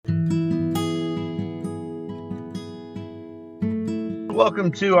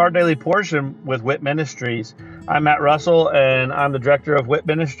Welcome to Our Daily Portion with WIT Ministries. I'm Matt Russell, and I'm the director of WIT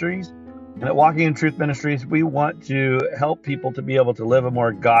Ministries. And at Walking in Truth Ministries, we want to help people to be able to live a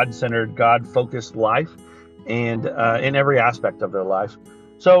more God-centered, God-focused life, and in every aspect of their life.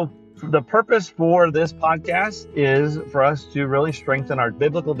 So the purpose for this podcast is for us to really strengthen our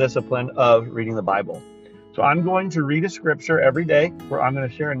biblical discipline of reading the Bible. So I'm going to read a scripture every day where I'm going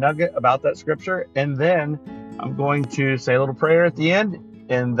to share a nugget about that scripture, and then I'm going to say a little prayer at the end,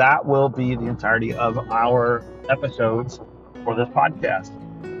 and that will be the entirety of our episodes for this podcast.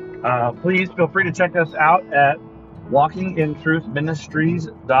 Please feel free to check us out at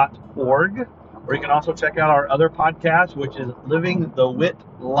walkingintruthministries.org, or you can also check out our other podcast, which is Living the WIT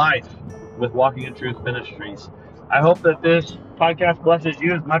Life with Walking in Truth Ministries. I hope that this podcast blesses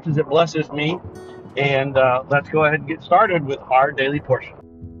you as much as it blesses me. And let's go ahead and get started with our daily portion.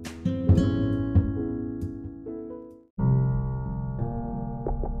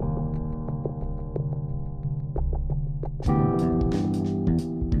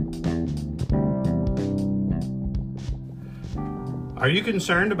 Are you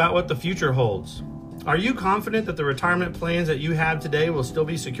concerned about what the future holds? Are you confident that the retirement plans that you have today will still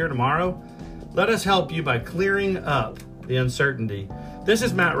be secure tomorrow? Let us help you by clearing up the uncertainty. This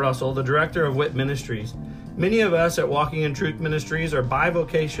is Matt Russell, the director of WIT Ministries. Many of us at Walking in Truth Ministries are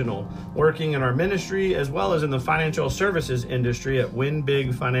bivocational, working in our ministry as well as in the financial services industry at Win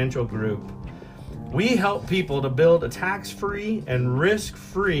Big Financial Group. We help people to build a tax-free and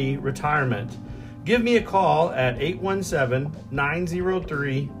risk-free retirement. Give me a call at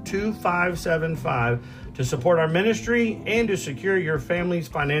 817-903-2575 to support our ministry and to secure your family's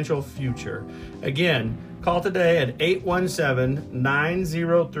financial future. Again, call today at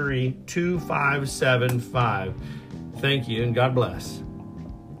 817-903-2575. Thank you and God bless.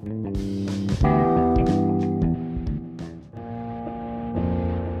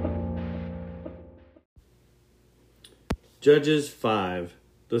 Judges 5.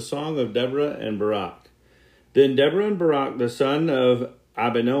 The Song of Deborah and Barak. Then Deborah and Barak, the son of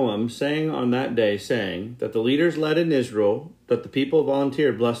Abinoam, sang on that day, saying that the leaders led in Israel, that the people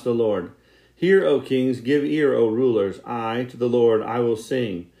volunteered, bless the Lord. Hear, O kings, give ear, O rulers. To the Lord I will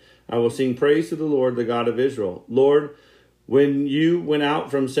sing. I will sing praise to the Lord, the God of Israel. Lord, when you went out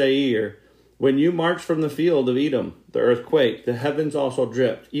from Seir, when you marched from the field of Edom, the earth quaked, the heavens also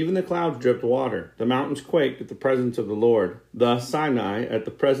dripped, even the clouds dripped water. The mountains quaked at the presence of the Lord. Thus Sinai at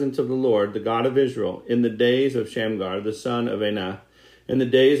the presence of the Lord, the God of Israel, in the days of Shamgar, the son of Anath. In the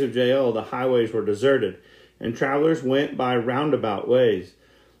days of Jael, the highways were deserted, and travelers went by roundabout ways.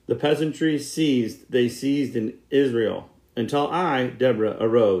 The peasantry seized in Israel, until I, Deborah,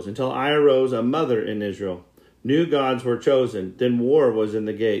 arose, until I arose a mother in Israel. New gods were chosen, then war was in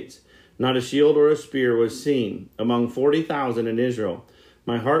the gates. Not a shield or a spear was seen among 40,000 in Israel.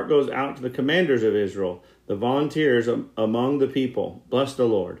 My heart goes out to the commanders of Israel, the volunteers among the people. Bless the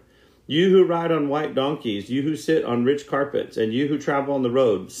Lord. You who ride on white donkeys, you who sit on rich carpets, and you who travel on the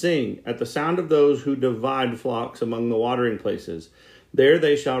road, sing at the sound of those who divide flocks among the watering places. There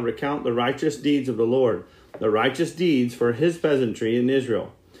they shall recount the righteous deeds of the Lord, the righteous deeds for his peasantry in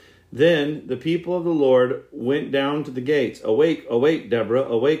Israel. Then the people of the Lord went down to the gates. Awake, awake, Deborah,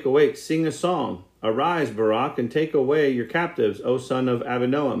 awake, awake, sing a song. Arise, Barak, and take away your captives, O son of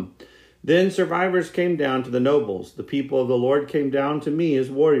Abinoam. Then survivors came down to the nobles. The people of the Lord came down to me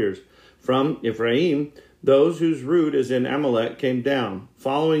as warriors. From Ephraim, those whose root is in Amalek came down,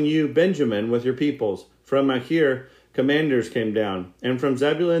 following you, Benjamin, with your peoples. From Machir, commanders came down, and from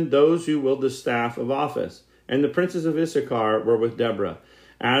Zebulun, those who wield the staff of office. And the princes of Issachar were with Deborah.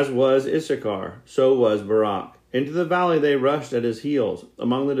 As was Issachar, so was Barak. Into the valley they rushed at his heels,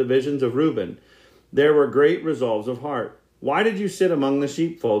 among the divisions of Reuben. There were great resolves of heart. Why did you sit among the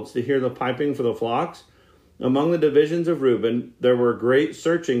sheepfolds to hear the piping for the flocks? Among the divisions of Reuben there were great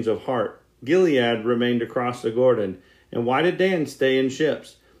searchings of heart. Gilead remained across the Jordan. And why did Dan stay in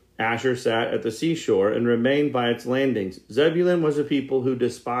ships? Asher sat at the seashore and remained by its landings. Zebulun was a people who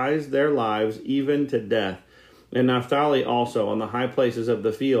despised their lives even to death. And Naphtali also on the high places of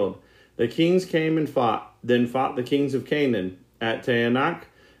the field. The kings came and fought, then fought the kings of Canaan at Taanach,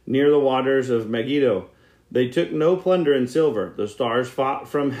 near the waters of Megiddo. They took no plunder in silver. The stars fought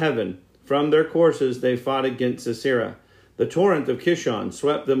from heaven. From their courses they fought against Sisera. The torrent of Kishon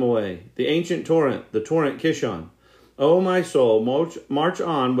swept them away. The ancient torrent, the torrent Kishon. O my soul, march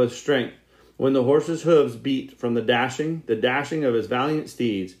on with strength. When the horse's hooves beat from the dashing of his valiant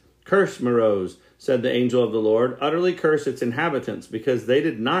steeds. Curse Meroz, said the angel of the Lord, utterly curse its inhabitants, because they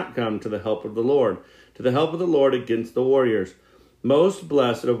did not come to the help of the Lord, against the warriors. Most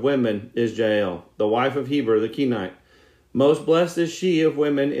blessed of women is Jael, the wife of Heber the Kenite. Most blessed is she of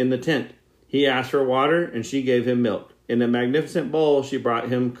women in the tent. He asked for water, and she gave him milk. In a magnificent bowl she brought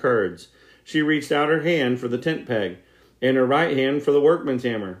him curds. She reached out her hand for the tent peg, and her right hand for the workman's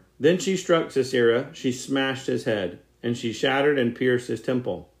hammer. Then she struck Sisera, she smashed his head, and she shattered and pierced his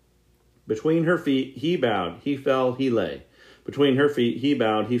temple. Between her feet he bowed, he fell, he lay. Between her feet he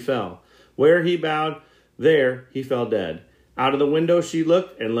bowed, he fell. Where he bowed, there he fell dead. Out of the window she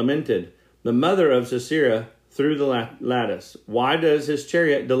looked and lamented. The mother of Sisera through the lattice. Why does his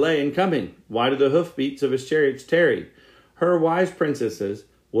chariot delay in coming? Why do the hoofbeats of his chariots tarry? Her wise princesses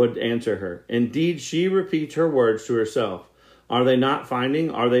would answer her. Indeed, she repeats her words to herself. Are they not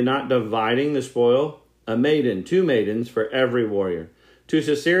finding? Are they not dividing the spoil? A maiden, 2 maidens for every warrior. To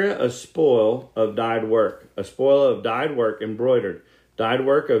Sisera, a spoil of dyed work, embroidered, dyed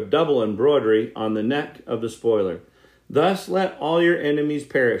work of double embroidery on the neck of the spoiler. Thus let all your enemies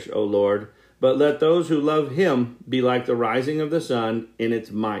perish, O Lord, but let those who love him be like the rising of the sun in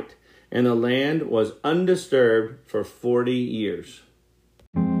its might. And the land was undisturbed for 40 years.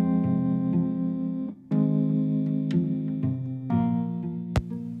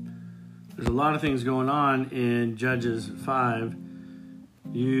 There's a lot of things going on in Judges 5.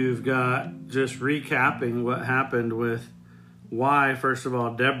 You've got just recapping what happened with why, first of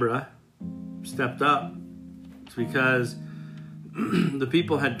all, Deborah stepped up. It's because the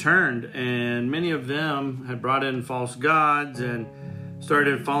people had turned, and many of them had brought in false gods and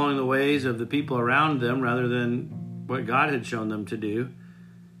started following the ways of the people around them rather than what God had shown them to do.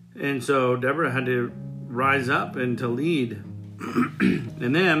 And so Deborah had to rise up and to lead.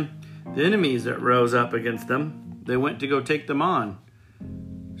 And then the enemies that rose up against them, they went to go take them on.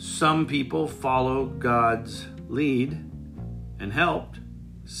 Some people followed God's lead and helped.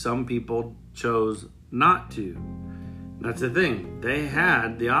 Some people chose not to. That's the thing. They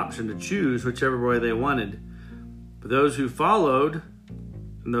had the option to choose whichever way they wanted. But those who followed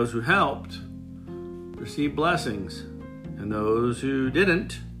and those who helped received blessings. And those who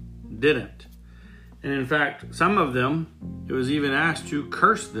didn't. And in fact, some of them, it was even asked to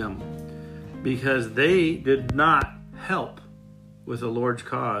curse them because they did not help with the Lord's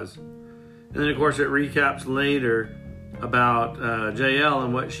cause. And then, of course, it recaps later about Jael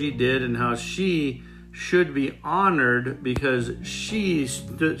and what she did and how she should be honored because she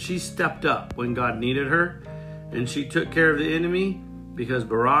stepped up when God needed her, and she took care of the enemy because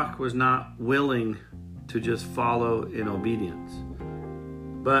Barak was not willing to just follow in obedience.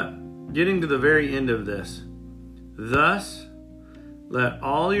 But getting to the very end of this, thus let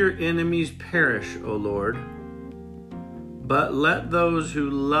all your enemies perish, O Lord, but let those who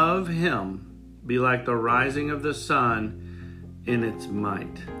love him be like the rising of the sun in its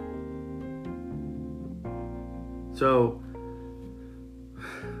might. So,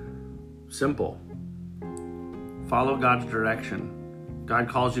 simple. Follow God's direction. God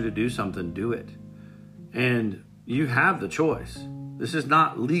calls you to do something, do it. And you have the choice. This is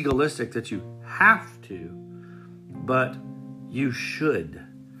not legalistic that you have to, but you should.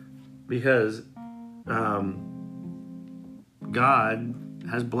 Because God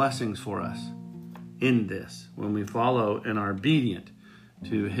has blessings for us in this when we follow and are obedient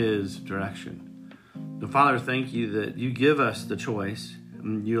to his direction. The Father, thank you that you give us the choice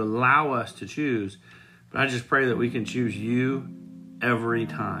and you allow us to choose. But I just pray that we can choose you every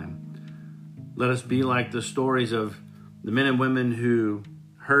time. Let us be like the stories of the men and women who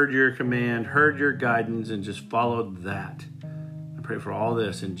heard your command, heard your guidance, and just followed that. I pray for all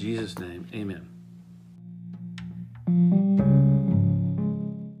this in Jesus' name. Amen.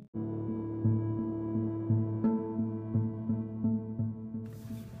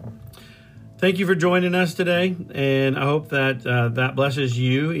 Thank you for joining us today, and I hope that that blesses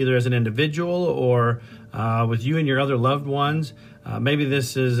you either as an individual or with you and your other loved ones. Maybe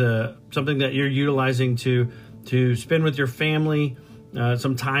this is something that you're utilizing to spend with your family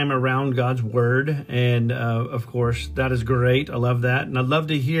some time around God's Word, and of course, that is great. I love that, and I'd love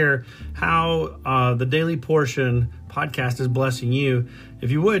to hear how the Daily Portion podcast is blessing you. If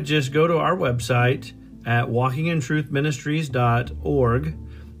you would, just go to our website at walkingintruthministries.org.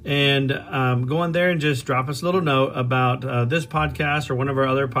 And go on there and just drop us a little note about this podcast or one of our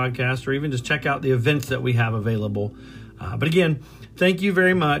other podcasts, or even just check out the events that we have available. But again, thank you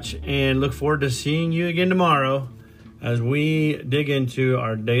very much, and look forward to seeing you again tomorrow as we dig into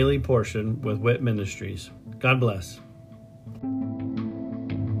our daily portion with WIT Ministries. God bless.